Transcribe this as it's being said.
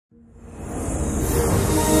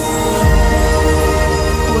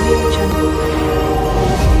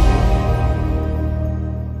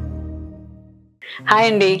Hi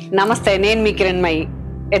అండి, నమస్తే. నేను మీ కిరణ్మయి.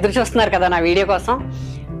 ఎదురు చూస్తున్నారు కదా నా వీడియో కోసం.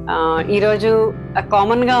 ఈరోజు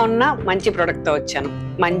కామన్గా ఉన్న మంచి ప్రోడక్ట్తో వచ్చాను.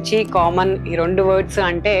 మంచి, కామన్, ఈ రెండు వర్డ్స్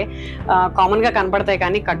అంటే కామన్గా కనపడతాయి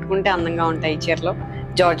కానీ కట్టుకుంటే అందంగా ఉంటాయి. ఈ చీరలో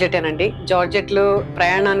జార్జెట్ అనండి. జార్జెట్లు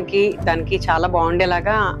ప్రయాణానికి దానికి చాలా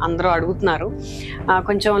బాగుండేలాగా అందరూ అడుగుతున్నారు.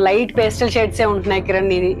 కొంచెం లైట్ పేస్టల్ షేడ్సే ఉంటున్నాయి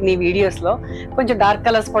కిరణ్ నీ వీడియోస్లో. కొంచెం డార్క్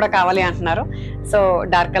కలర్స్ కూడా కావాలి అంటున్నారు. సో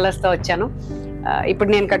డార్క్ కలర్స్తో వచ్చాను. ఇప్పుడు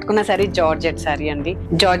నేను కట్టుకున్న శారీ జార్జెట్ శారీ అండి.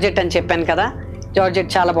 జార్జెట్ అని చెప్పాను కదా, జార్జెట్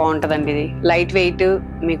చాలా బాగుంటుందండి. ఇది లైట్ వెయిట్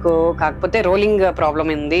మీకు, కాకపోతే రోలింగ్ ప్రాబ్లం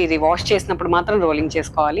ఉంది. ఇది వాష్ చేసినప్పుడు మాత్రం రోలింగ్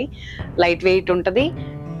చేసుకోవాలి. లైట్ వెయిట్ ఉంటుంది.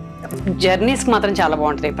 జర్నీస్కి మాత్రం చాలా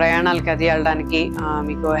బాగుంటుంది. ప్రయాణాలకి అది వెళ్ళడానికి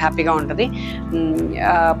మీకు హ్యాపీగా ఉంటుంది.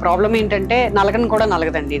 ప్రాబ్లం ఏంటంటే నలగను కూడా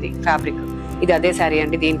నలగదండి. ఇది ఫ్యాబ్రిక్, ఇది అదే శారీ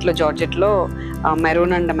అండి. దీంట్లో జార్జెట్లో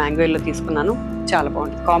మెరూన్ అండ్ మ్యాంగో ఎల్లో తీసుకున్నాను. చాలా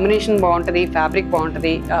బాగుంటుంది. కాంబినేషన్ బాగుంటుంది, ఫ్యాబ్రిక్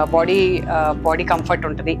బాగుంటుంది, బాడీ కంఫర్ట్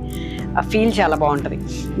ఉంటుంది, ఫీల్ చాలా బాగుంటుంది.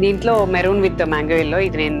 దీంట్లో మెరూన్ విత్ మ్యాంగో ఎల్లో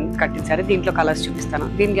ఇది నేను కట్టిన సారీ. దీంట్లో కలర్స్ చూపిస్తాను.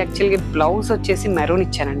 దీనికి యాక్చువల్గా బ్లౌజ్ వచ్చేసి మెరూన్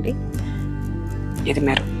ఇచ్చానండి. ఇది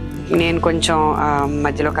మెరూన్, నేను కొంచెం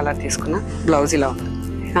మధ్యలో కలర్ తీసుకున్నా. బ్లౌజ్ ఇలా ఉంది.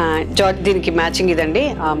 దీనికి మ్యాచింగ్ ఇదండి,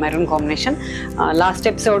 మెరూన్ కాంబినేషన్. లాస్ట్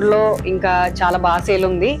ఎపిసోడ్లో ఇంకా చాలా బాగా సేల్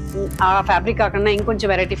ఉంది. ఆ ఫ్యాబ్రిక్ కాకుండా ఇంకొంచెం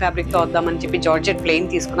వెరైటీ ఫ్యాబ్రిక్తో వద్దామని చెప్పి జార్జెట్ ప్లెయిన్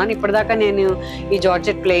తీసుకున్నాను. ఇప్పటిదాకా నేను ఈ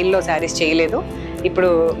జార్జెట్ ప్లెయిన్లో శారీస్ చేయలేదు. ఇప్పుడు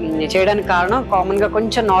చేయడానికి కారణం, కామన్గా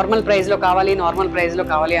కొంచెం నార్మల్ ప్రైస్లో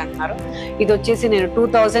కావాలి అంటున్నారు. ఇది వచ్చేసి నేను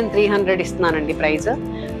 2300 ఇస్తున్నానండి ప్రైస్,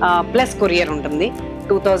 ప్లస్ కొరియర్ ఉంటుంది.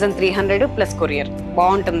 2300 ప్లస్ కొరియర్.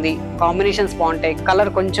 బాగుంటుంది, కాంబినేషన్స్ బాగుంటాయి, కలర్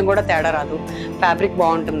కొంచెం కూడా తేడా రాదు, ఫ్యాబ్రిక్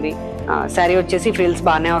బాగుంటుంది. శారీ వచ్చేసి ఫ్రిల్స్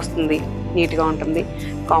బాగానే వస్తుంది, నీట్గా ఉంటుంది.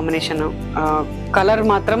 కాంబినేషన్ కలర్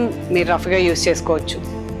మాత్రం మీరు రఫ్గా యూస్ చేసుకోవచ్చు.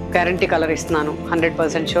 గ్యారంటీ కలర్ ఇస్తున్నాను,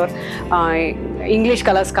 100% షూర్. ఇంగ్లీష్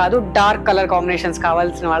కలర్స్ కాదు, డార్క్ కలర్ కాంబినేషన్స్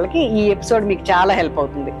కావాల్సిన వాళ్ళకి ఈ ఎపిసోడ్ మీకు చాలా హెల్ప్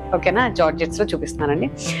అవుతుంది. ఓకేనా? జార్జెట్స్లో చూపిస్తున్నానండి.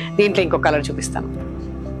 దీంట్లో ఇంకో కలర్ చూపిస్తాను.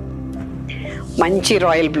 మంచి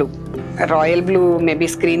రాయల్ బ్లూ మేబీ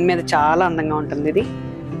స్క్రీన్ మీద చాలా అందంగా ఉంటుంది. ఇది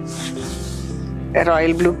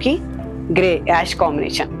రాయల్ బ్లూకి గ్రే యాష్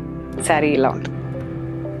కాంబినేషన్. శారీ ఇలా ఉంటుంది.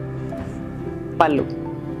 పళ్ళు,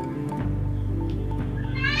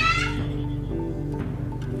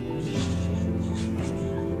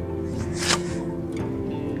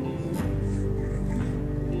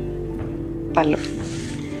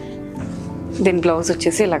 దీని బ్లౌజ్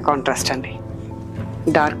వచ్చేసి ఇలా కాంట్రాస్ట్ అండి,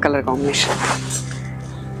 డార్క్ కలర్ కాంబినేషన్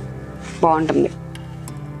బాగుంటుంది.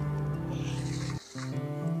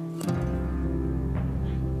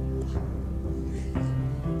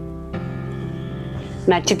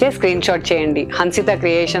 నచ్చితే స్క్రీన్ షాట్ చేయండి. హన్సిత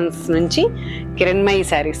క్రియేషన్స్ నుంచి కిరణ్మయి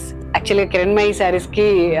శారీస్. యాక్చువల్గా కిరణ్మయి శారీస్కి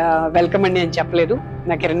వెల్కమ్ అండి అని చెప్పలేదు.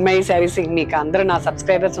 నా కిరణ్మయి శారీస్ మీకు అందరూ నా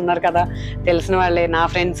సబ్స్క్రైబర్స్ ఉన్నారు కదా, తెలిసిన వాళ్ళే, నా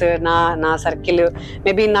ఫ్రెండ్స్, నా సర్కిల్,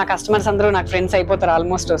 మేబీ నా కస్టమర్స్ అందరూ నాకు ఫ్రెండ్స్ అయిపోతారు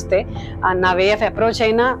ఆల్మోస్ట్. వస్తే నా వే ఆఫ్ అప్రోచ్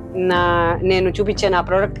అయినా, నేను చూపించే నా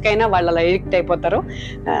ప్రోడక్ట్కైనా వాళ్ళు అలా ఎడిక్ట్ అయిపోతారు.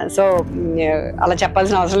 సో అలా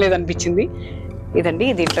చెప్పాల్సిన అవసరం లేదనిపించింది. ఇదండి,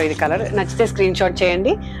 దీంట్లో ఇది కలర్. నచ్చితే స్క్రీన్ షాట్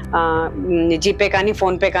చేయండి. జీపే కానీ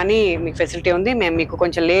ఫోన్పే కానీ మీకు ఫెసిలిటీ ఉంది. మేము మీకు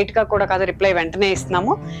కొంచెం లేట్గా కూడా కాదు, రిప్లై వెంటనే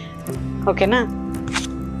ఇస్తున్నాము. ఓకేనా?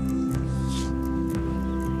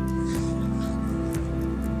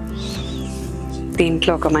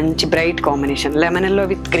 దీంట్లో ఒక మంచి bright combination, lemon yellow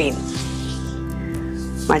with green.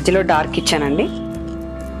 మధ్యలో డార్క్ ఇచ్చానండి,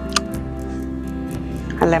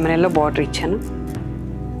 ఆ లెమన్ ఎల్లో బార్డర్ ఇచ్చాను.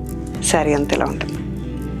 శారీ అంత ఇలా ఉంటుంది.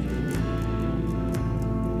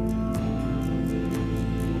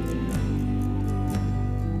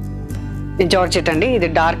 జార్జెట్ అండి. ఇది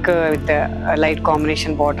dark with light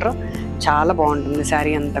combination border, చాలా బాగుంటుంది.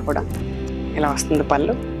 శారీ అంతా కూడా ఇలా వస్తుంది.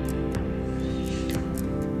 పళ్ళు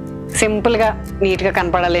సింపుల్గా నీట్గా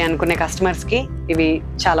కనపడాలి అనుకునే కస్టమర్స్కి ఇవి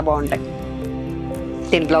చాలా బాగుంటాయి.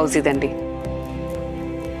 దీని బ్లౌజ్ ఇదండి.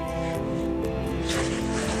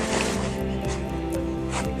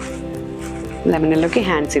 లెమన్ ఎల్లోకి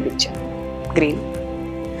హ్యాండ్స్ ఇది ఇచ్చాను, గ్రీన్.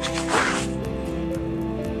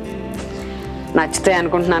 నచ్చితే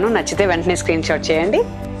అనుకుంటున్నాను. నచ్చితే వెంటనే స్క్రీన్ షాట్ చేయండి,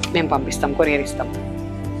 మేము పంపిస్తాం, కొరియర్ ఇస్తాం.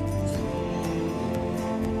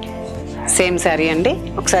 సేమ్ శారీ అండి.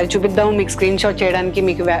 ఒకసారి చూపిద్దాము మీకు. స్క్రీన్ షాట్ చేయడానికి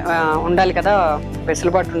మీకు ఉండాలి కదా,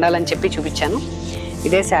 వెసులుబాటు ఉండాలని చెప్పి చూపించాను.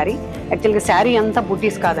 ఇదే శారీ. యాక్చువల్గా శారీ అంతా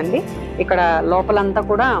బుటీస్ కాదండి, ఇక్కడ లోపలంతా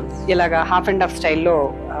కూడా ఇలాగా హాఫ్ అండ్ హాఫ్ స్టైల్లో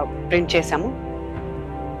ప్రింట్ చేసాము,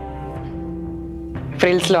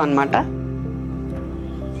 ఫ్రిల్స్లో అన్నమాట.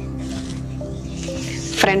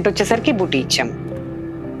 ఫ్రంట్ వచ్చేసరికి బుటీ ఇచ్చాము.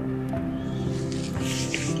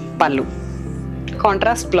 పళ్ళు,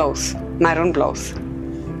 కాంట్రాస్ట్ బ్లౌజ్, మెరూన్ బ్లౌజ్.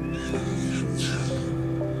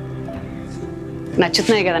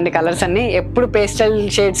 నచ్చుతున్నాయి కదండి కలర్స్ అన్ని. ఎప్పుడు పేస్టల్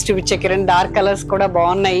షేడ్స్ చూపించే కిరణ్ డార్క్ కలర్స్ కూడా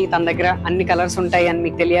బాగున్నాయి, తన దగ్గర అన్ని కలర్స్ ఉంటాయి అని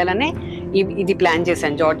మీకు తెలియాలని ఇది ప్లాన్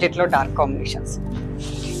చేశాను. జార్జెట్ లో డార్క్ కాంబినేషన్స్.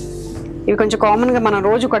 ఇవి కొంచెం కామన్ గా మనం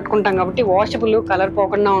రోజు కట్టుకుంటాం కాబట్టి వాషబుల్, కలర్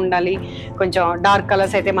పోకుండా ఉండాలి. కొంచెం డార్క్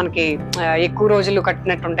కలర్స్ అయితే మనకి ఎక్కువ రోజులు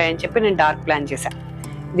కట్టినట్టు ఉంటాయని చెప్పి నేను డార్క్ ప్లాన్ చేశాను.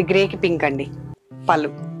 ఇది గ్రేకి పింక్ అండి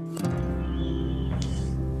పళ్ళు.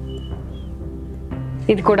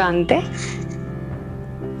 ఇది కూడా అంతే.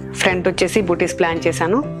 ఫ్రంట్ వచ్చేసి బూటీస్ ప్లాన్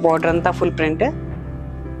చేశాను. బార్డర్ అంతా ఫుల్ ప్రింట్.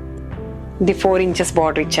 ఇది 4 ఇంచెస్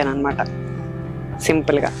బార్డర్ ఇచ్చాను అనమాట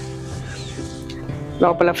సింపుల్ గా.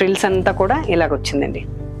 లోపల ఫ్రిల్స్ అంతా కూడా ఇలాగ వచ్చిందండి,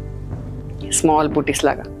 స్మాల్ బూటీస్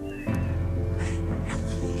లాగా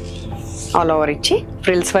ఆల్ ఓవర్ ఇచ్చి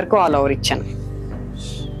ఫ్రిల్స్ వరకు ఆల్ ఓవర్ ఇచ్చాను.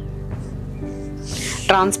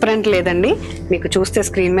 ట్రాన్స్పరెంట్ లేదండి, మీకు చూస్తే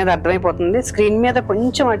స్క్రీన్ మీద అర్థమైపోతుంది. స్క్రీన్ మీద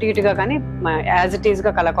కొంచెం అటు ఇటుగా కానీ యాజ్ ఇట్ ఈస్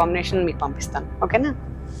గా కలర్ కాంబినేషన్ మీకు పంపిస్తాను, ఓకేనా.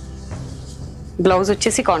 బ్లౌజ్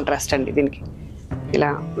వచ్చేసి కాంట్రాస్ట్ అండి దీనికి, ఇలా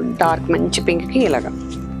డార్క్ మంచి పింక్ కి ఇలాగా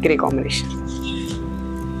గ్రే కాంబినేషన్.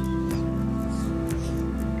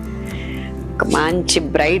 మంచి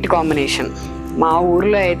బ్రైట్ కాంబినేషన్. మా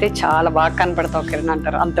ఊర్లో అయితే చాలా బాగా కనపడతావు కిరణ్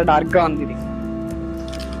అంటారు, అంత డార్క్ గా ఉంది ఇది.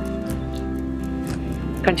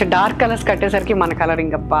 కొంచెం డార్క్ కలర్స్ కట్టేసరికి మన కలర్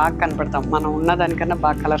ఇంకా బాగా కనపడతాం, మనం ఉన్న దానికన్నా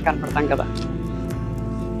బాగా కలర్ కనపడతాం కదా.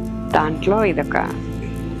 దాంట్లో ఇదొక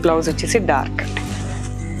బ్లౌజ్ వచ్చేసి డార్క్ అండి.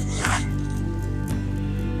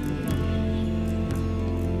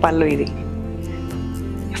 పళ్ళు ఇది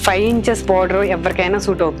 5 ఇంచెస్ బార్డర్ ఎవరికైనా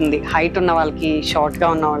సూట్ అవుతుంది. హైట్ ఉన్న వాళ్ళకి, షార్ట్ గా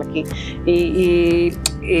ఉన్న వాళ్ళకి.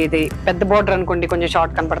 ఇది పెద్ద బార్డర్ అనుకోండి కొంచెం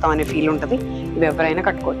షార్ట్ కనపడతాం అనే ఫీల్ ఉంటుంది. ఇవి ఎవరైనా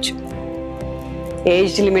కట్టుకోవచ్చు,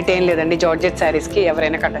 ఏజ్ లిమిట్ ఏం లేదండి. జార్జెట్ శారీస్ కి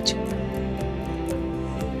ఎవరైనా కట్టచ్చు.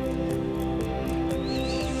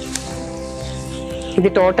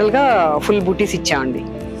 ఇది టోటల్ గా ఫుల్ బూటీస్ ఇచ్చామండి.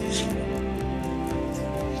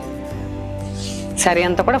 శారీ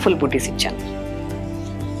అంతా కూడా ఫుల్ బూటీస్ ఇచ్చాను,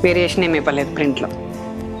 వేరియేషన్ ఏమి ఇవ్వలేదు ప్రింట్లో.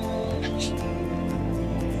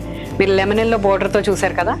 మీరు లెమన్ ఎల్లో బోర్డర్తో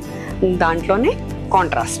చూసారు కదా, దాంట్లోనే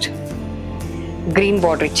కాంట్రాస్ట్ గ్రీన్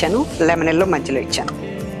బార్డర్ ఇచ్చాను, లెమన్ ఎల్లో మధ్యలో ఇచ్చాను,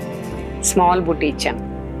 స్మాల్ బూటీ ఇచ్చాను.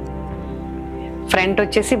 ఫ్రంట్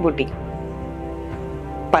వచ్చేసి బూటీ,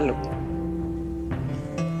 పళ్ళు,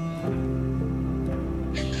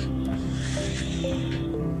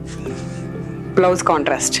 బ్లౌజ్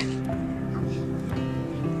కాంట్రాస్ట్.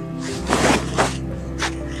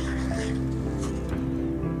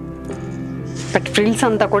 బట్ ఫ్రిల్స్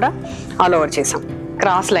అంతా కూడా ఆల్ ఓవర్ చేసాం,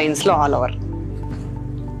 క్రాస్ లైన్స్లో ఆల్ ఓవర్.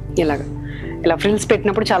 ఇలా ఫ్రిల్స్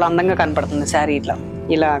పెట్టినప్పుడు చాలా అందంగా కనపడుతుంది శారీ,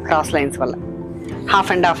 ఇలా క్రాస్ లైన్స్ వల్ల. హాఫ్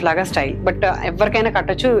అండ్ హాఫ్ లాగా స్టైల్, బట్ ఎవరికైనా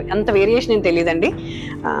కట్టచ్చు. ఎంత వేరియేషన్ ఏం తెలియదండి.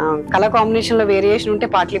 కలర్ కాంబినేషన్లో వేరియేషన్ ఉంటే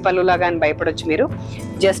పాట్లీ పళ్ళు లాగా అని భయపడొచ్చు మీరు.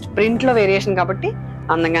 జస్ట్ ప్రింట్లో వేరియేషన్ కాబట్టి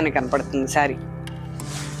అందంగానే కనపడుతుంది శారీ.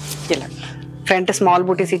 ఇలా ఫ్రంట్ స్మాల్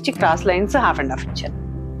బూటీస్ ఇచ్చి cross lines half and half ఇచ్చారు.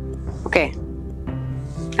 ఓకే,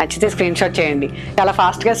 నచ్చితే స్క్రీన్ షాట్ చేయండి. చాలా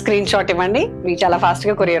ఫాస్ట్గా స్క్రీన్ షాట్ ఇవ్వండి, మీకు చాలా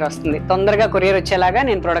ఫాస్ట్గా కొరియర్ వస్తుంది. తొందరగా కొరియర్ వచ్చేలాగా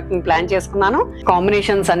నేను ప్రోడక్ట్ని ప్లాన్ చేసుకున్నాను.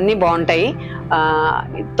 కాంబినేషన్స్ అన్నీ బాగుంటాయి.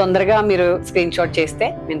 తొందరగా మీరు స్క్రీన్ షాట్ చేస్తే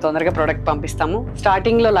మేము తొందరగా ప్రోడక్ట్ పంపిస్తాము.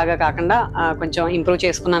 స్టార్టింగ్లో లాగా కాకుండా కొంచెం ఇంప్రూవ్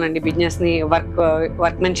చేసుకున్నానండి బిజినెస్ని.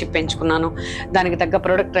 వర్క్మెన్షిప్ పెంచుకున్నాను, దానికి తగ్గ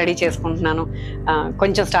ప్రోడక్ట్ రెడీ చేసుకుంటున్నాను.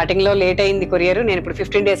 కొంచెం స్టార్టింగ్లో లేట్ అయింది కొరియర్. నేను ఇప్పుడు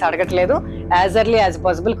 15 days అడగట్లేదు, as early as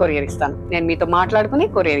possible courier ఇస్తాను. నేను మీతో మాట్లాడుకుని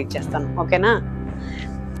కొరియర్ ఇచ్చేస్తాను, ఓకేనా.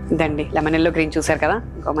 ఇదండి లెమన్ ఎల్లో గ్రీన్ చూసారు కదా,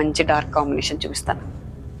 ఇంకో మంచి డార్క్ కాంబినేషన్ చూపిస్తాను.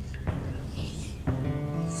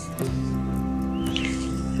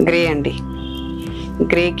 గ్రే అండి,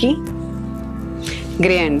 గ్రేకి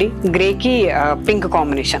పింక్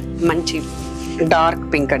కాంబినేషన్, మంచి డార్క్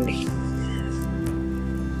పింక్ అండి.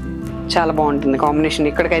 చాలా బాగుంటుంది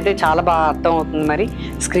కాంబినేషన్. ఇక్కడికైతే చాలా బాగా అర్థం అవుతుంది, మరి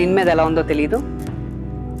స్క్రీన్ మీద ఎలా ఉందో తెలీదు.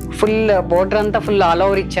 ఫుల్ బోర్డర్ అంతా ఫుల్ ఆల్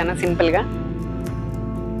ఓవర్ ఇచ్చాను సింపుల్గా.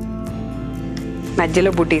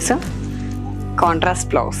 మధ్యలో బుటీస్, కాంట్రాస్ట్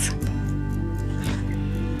బ్లౌజ్.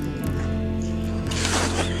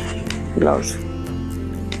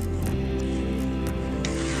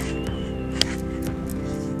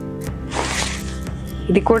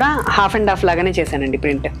 ఇది కూడా హాఫ్ అండ్ హాఫ్ లాగానే చేశానండి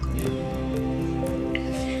ప్రింట్.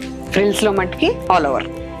 ఫ్రిల్స్ లో మట్టికి ఆల్ ఓవర్.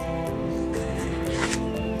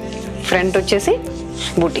 ఫ్రంట్ వచ్చేసి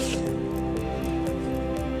బూటీ,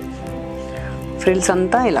 ఫ్రిల్స్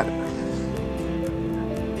అంతా ఇలాగ.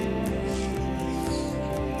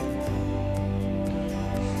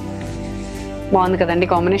 బాగుంది కదండి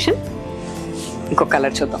కాంబినేషన్. ఇంకో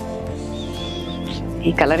కలర్ చూద్దాం.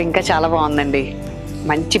 ఈ కలర్ ఇంకా చాలా బాగుందండి.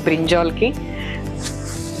 మంచి బ్రింజాల్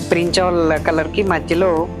కలర్కి మధ్యలో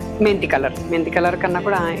మెంతి కలర్ కన్నా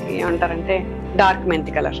కూడా ఏమంటారంటే డార్క్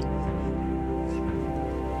మెంతి కలర్.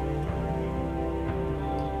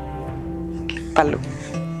 పళ్ళు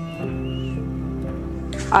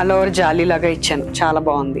ఆల్ ఓవర్ జాలీ లాగా ఇచ్చాను, చాలా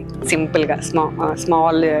బాగుంది. సింపుల్గా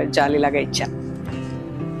స్మాల్ జాలీ లాగా ఇచ్చాను.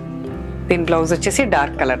 దీని బ్లౌజ్ వచ్చేసి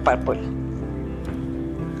డార్క్ కలర్ పర్పుల్.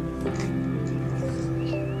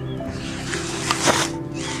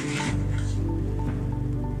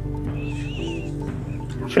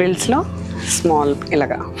 ఫ్రిల్స్లో స్మాల్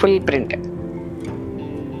ఇలాగా ఫుల్ ప్రింట్.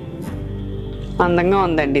 అందంగా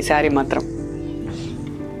ఉందండి శారీ మాత్రం.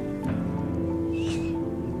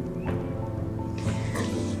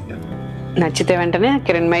 నచ్చితే వెంటనే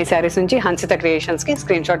కిరణ్మయి శారీస్ నుంచి హన్సిత క్రియేషన్స్కి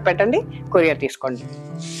స్క్రీన్ షాట్ పెట్టండి, కొరియర్ తీసుకోండి.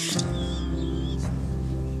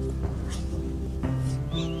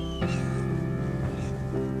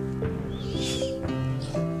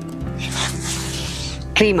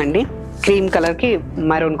 క్రీమ్ అండి, క్రీమ్ కలర్కి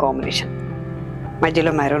మెరూన్ కాంబినేషన్,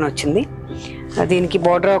 మధ్యలో మెరూన్ వచ్చింది. దీనికి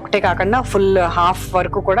బోర్డర్ ఒకటే కాకుండా ఫుల్ హాఫ్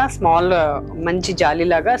వరకు కూడా స్మాల్ మంచి జాలీ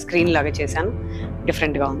లాగా స్క్రీన్ లాగా చేశాను,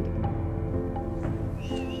 డిఫరెంట్గా ఉంది.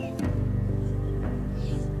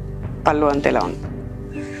 పళ్ళు అంతే ఇలా ఉంది.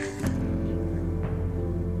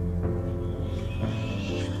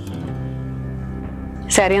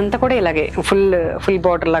 శారీ అంతా కూడా ఇలాగే ఫుల్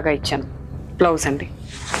బోర్డర్ లాగా ఇచ్చాను. బ్లౌజ్ అండి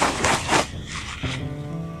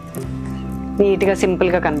నీట్గా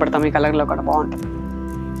సింపుల్గా కనపడతాం, ఈ కలర్లో కూడా బాగుంటుంది.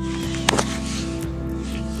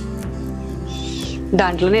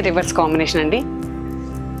 దాంట్లోనే రివర్స్ కాంబినేషన్ అండి.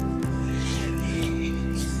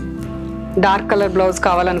 డార్క్ కలర్ బ్లౌజ్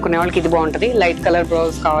కావాలనుకునే వాళ్ళకి ఇది బాగుంటుంది, లైట్ కలర్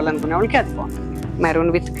బ్లౌజ్ కావాలనుకునే వాళ్ళకి అది బాగుంటుంది.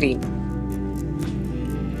 Maroon with cream.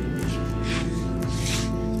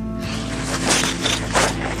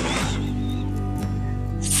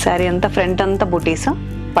 శారీ అంతా ఫ్రంట్ అంతా బుటీస్,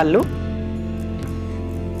 పళ్ళు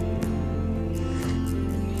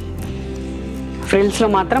ఫ్రిల్స్లో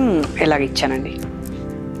మాత్రం ఇలాగ ఇచ్చానండి.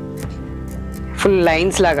 ఫుల్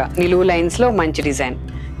లైన్స్ లాగా నిలువు లైన్స్లో మంచి డిజైన్,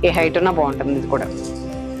 ఏ హైట్ ఉన్నా బాగుంటుంది. ఇది కూడా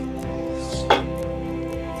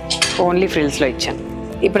ఓన్లీ ఫ్రిల్స్లో ఇచ్చాను.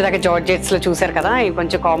 ఇప్పుడు దాకా జార్జెట్స్లో చూసారు కదా, ఇవి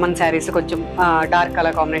కొంచెం కామన్ శారీస్, కొంచెం డార్క్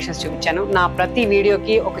కలర్ కాంబినేషన్స్ చూపించాను. నా ప్రతి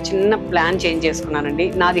వీడియోకి ఒక చిన్న ప్లాన్ చేంజ్ చేసుకున్నానండి.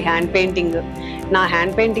 నాది హ్యాండ్ పెయింటింగ్, నా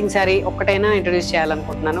హ్యాండ్ పెయింటింగ్ శారీ ఒక్కటైనా ఇంట్రొడ్యూస్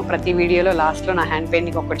చేయాలనుకుంటున్నాను. ప్రతి వీడియోలో లాస్ట్లో నా హ్యాండ్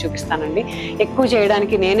పెయింటింగ్ ఒక్కటి చూపిస్తానండి. ఎక్కువ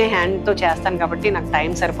చేయడానికి నేనే హ్యాండ్తో చేస్తాను కాబట్టి నాకు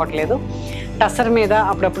టైం సరిపోవట్లేదు. టస్సర్ మీద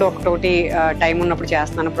అప్పుడప్పుడు ఒకటోటి టైం ఉన్నప్పుడు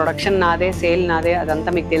చేస్తున్నాను. ప్రొడక్షన్ నాదే, సేల్ నాదే,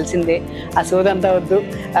 అదంతా మీకు తెలిసిందే. ఆ సోదంతా వద్దు,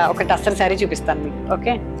 ఒక టస్సర్ శారీ చూపిస్తాను మీకు.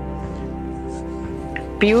 ఓకే,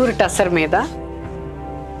 ప్యూర్ టస్సర్ మీద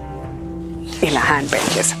ఇలా హ్యాండ్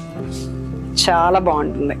పెయింట్ చేశాను, చాలా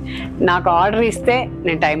బాగుంటుంది. నాకు ఆర్డర్ ఇస్తే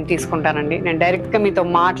నేను టైం తీసుకుంటానండి. నేను డైరెక్ట్గా మీతో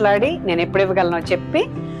మాట్లాడి నేను ఎప్పుడు ఇవ్వగలనో చెప్పి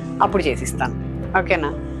అప్పుడు చేసిస్తాను.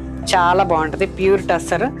 ఓకేనా, చాలా బాగుంటుంది. ప్యూర్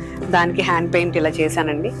టస్సర్, దానికి హ్యాండ్ పెయింట్ ఇలా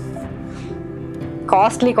చేశానండి.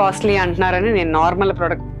 కాస్ట్లీ అంటున్నారని నేను నార్మల్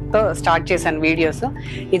ప్రోడక్ట్తో స్టార్ట్ చేశాను వీడియోస్.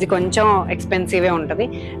 ఇది కొంచెం ఎక్స్పెన్సివే ఉంటుంది.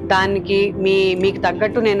 దానికి మీకు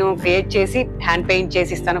తగ్గట్టు నేను క్రియేట్ చేసి హ్యాండ్ పెయింట్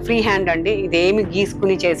చేసి ఇస్తాను. ఫ్రీ హ్యాండ్ అండి, ఇదేమి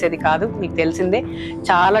గీసుకుని చేసేది కాదు, మీకు తెలిసిందే.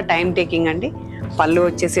 చాలా టైం టేకింగ్ అండి. పళ్ళు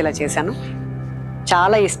వచ్చేసి ఇలా చేశాను.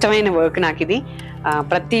 చాలా ఇష్టమైన వర్క్ నాకు ఇది.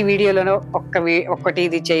 ప్రతి వీడియోలో ఒక్కటి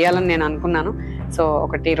ఇది చేయాలని నేను అనుకున్నాను. సో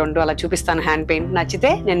 1, 2 అలా చూపిస్తాను హ్యాండ్ పెయింట్.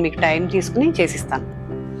 నచ్చితే నేను మీకు టైం తీసుకుని చేసిస్తాను.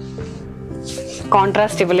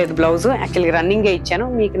 కాంట్రాస్ట్ ఇవ్వలేదు బ్లౌజ్, యాక్చువల్గా రన్నింగే ఇచ్చాను.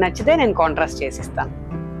 మీకు నచ్చితే నేను కాంట్రాస్ట్ చేసిస్తాను.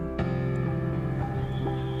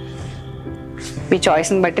 మీ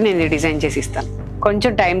చాయిస్ని బట్టి నేను డిజైన్ చేసిస్తాను.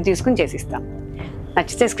 కొంచెం టైం తీసుకుని చేసిస్తాను.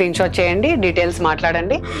 నచ్చితే స్క్రీన్ షాట్ చేయండి, డీటెయిల్స్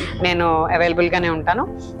మాట్లాడండి. నేను అవైలబుల్గానే ఉంటాను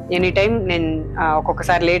ఎనీ టైం. నేను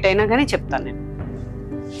ఒక్కొక్కసారి లేట్ అయినా కానీ చెప్తాను. నేను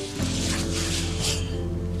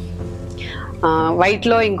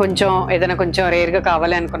వైట్లో ఇంకొంచెం ఏదైనా కొంచెం రేర్గా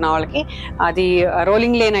కావాలి అనుకున్న వాళ్ళకి అది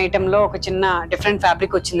రోలింగ్ లేన్ ఐటెంలో ఒక చిన్న డిఫరెంట్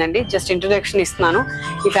ఫ్యాబ్రిక్ వచ్చిందండి. జస్ట్ ఇంట్రొడక్షన్ ఇస్తున్నాను.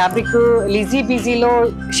 ఈ ఫ్యాబ్రిక్ లిజీ బిజీలో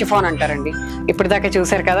షిఫాన్ అంటారండి. ఇప్పటిదాకా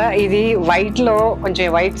చూసారు కదా, ఇది వైట్లో కొంచెం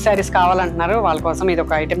వైట్ శారీస్ కావాలంటున్నారు, వాళ్ళ కోసం ఇది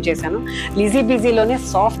ఒక ఐటెం చేశాను. లిజీ బిజీలోనే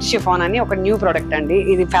సాఫ్ట్ షిఫాన్ అని ఒక న్యూ ప్రోడక్ట్ అండి.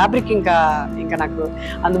 ఇది ఫ్యాబ్రిక్ ఇంకా నాకు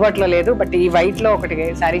అందుబాటులో లేదు, బట్ ఈ వైట్లో ఒకటి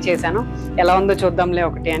శారీ చేశాను. ఎలా ఉందో చూద్దాంలే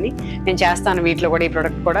ఒకటి అని నేను చేస్తాను. వీటిలో కూడా ఈ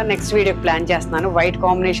ప్రోడక్ట్ కూడా నెక్స్ట్ వీడియోకి ప్లాన్ చేస్తున్నాను. వైట్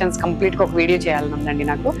కాంబినేషన్స్ కంప్లీట్గా ఒక వీడియో చేయాలని ఉందండి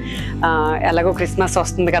నాకు. ఎలాగో క్రిస్మస్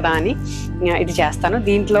వస్తుంది కదా అని ఇది చేస్తాను.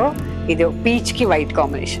 దీంట్లో ఇది పీచ్కి వైట్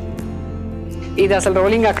కాంబినేషన్. ఇది అసలు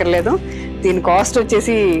రోలింగ్ అక్కర్లేదు. దీని కాస్ట్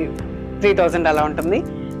వచ్చేసి 3000 అలా ఉంటుంది.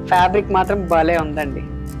 ఫ్యాబ్రిక్ మాత్రం భలే ఉందండి.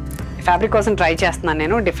 ఫ్యాబ్రిక్ కోసం ట్రై చేస్తున్నాను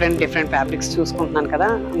నేను. డిఫరెంట్ ఫ్యాబ్రిక్స్ చూసుకుంటున్నాను కదా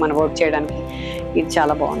మన వర్క్ చేయడానికి. ఇది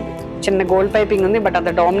చాలా బాగుంది. చిన్న గోల్డ్ పైపింగ్ ఉంది, బట్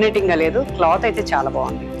అంత డామినేటింగ్గా లేదు. క్లాత్ అయితే చాలా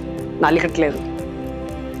బాగుంది, నలికట్లేదు.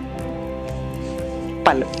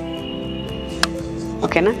 పళ్ళు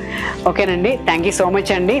ఓకేనండి. థ్యాంక్ యూ సో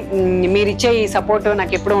మచ్ అండి. మీరు ఇచ్చే ఈ సపోర్ట్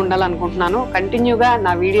నాకు ఎప్పుడూ ఉండాలనుకుంటున్నాను. కంటిన్యూగా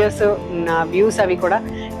నా వీడియోస్, నా వ్యూస్ అవి కూడా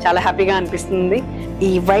చాలా హ్యాపీగా అనిపిస్తుంది.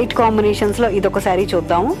 ఈ వైట్ కాంబినేషన్స్లో ఇదొక శారీ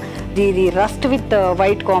చూద్దాము. ఇది rust with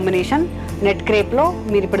white combination net క్రేప్లో.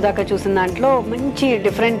 మీరు ఇప్పటిదాకా చూసిన దాంట్లో మంచి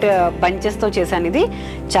డిఫరెంట్ బంచెస్తో చేశాను. ఇది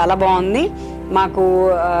చాలా బాగుంది. మాకు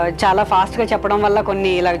చాలా ఫాస్ట్గా చెప్పడం వల్ల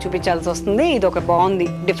కొన్ని ఇలా చూపించాల్సి వస్తుంది. ఇది ఒక బాగుంది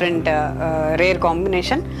డిఫరెంట్ రేర్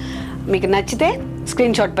కాంబినేషన్. మీకు నచ్చితే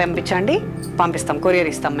స్క్రీన్ షాట్ పంపించండి, పంపిస్తాం,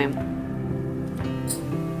 కొరియర్ ఇస్తాం మేము.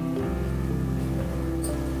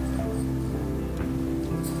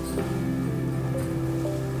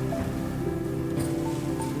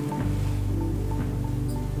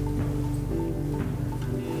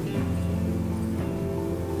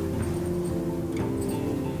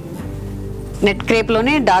 నెట్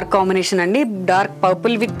క్రేప్లోనే డార్క్ కాంబినేషన్ అండి, డార్క్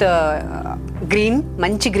పర్పుల్ విత్ గ్రీన్,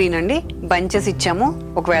 మంచి గ్రీన్ అండి. బంచెస్ ఇచ్చాము.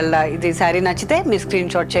 ఒకవేళ ఇది శారీ నచ్చితే మీరు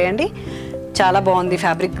స్క్రీన్ షాట్ చేయండి. చాలా బాగుంది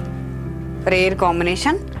ఫ్యాబ్రిక్, రేర్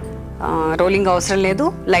కాంబినేషన్, రోలింగ్ అవసరం లేదు,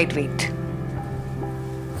 లైట్ వెయిట్.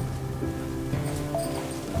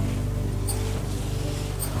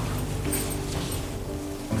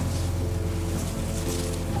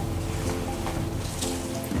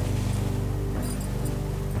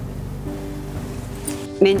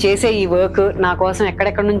 నేను చేసే ఈ వర్క్ నా కోసం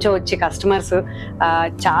ఎక్కడెక్కడ నుంచో వచ్చి కస్టమర్స్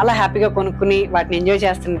చాలా హ్యాపీగా కొనుక్కుని వాటిని ఎంజాయ్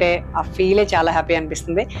చేస్తుంటే ఆ ఫీలే చాలా హ్యాపీ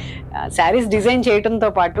అనిపిస్తుంది. శారీస్ డిజైన్ చేయడంతో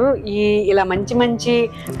పాటు ఇలా మంచి మంచి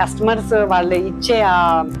కస్టమర్స్ వాళ్ళు ఇచ్చే ఆ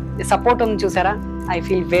సపోర్ట్ ఉంది చూసారా, ఐ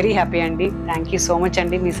ఫీల్ వెరీ హ్యాపీ అండి. థ్యాంక్ యూ సో మచ్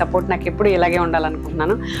అండి. మీ సపోర్ట్ నాకు ఎప్పుడు ఇలాగే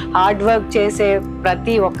ఉండాలనుకుంటున్నాను. హార్డ్ వర్క్ చేసే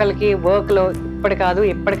ప్రతి ఒక్కరికి వర్క్లో ఇప్పుడు కాదు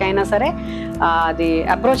ఎప్పటికైనా సరే అది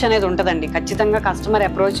అప్రోచ్ అనేది ఉంటుందండి. ఖచ్చితంగా కస్టమర్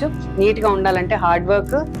అప్రోచ్ నీట్గా ఉండాలంటే హార్డ్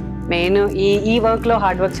వర్క్ మెయిన్. ఈ వర్క్లో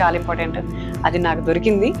హార్డ్ వర్క్ చాలా ఇంపార్టెంట్. అది నాకు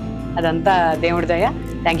దొరికింది, అదంతా దేవుడి దయ.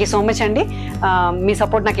 థ్యాంక్ యూ సో మచ్ అండి. మీ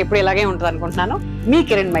సపోర్ట్ నాకు ఎప్పుడు ఇలాగే ఉంటుంది అనుకుంటున్నాను. మీ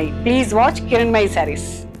Kiranmayi. Please watch Kiranmayi saris.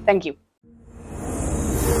 Thank you.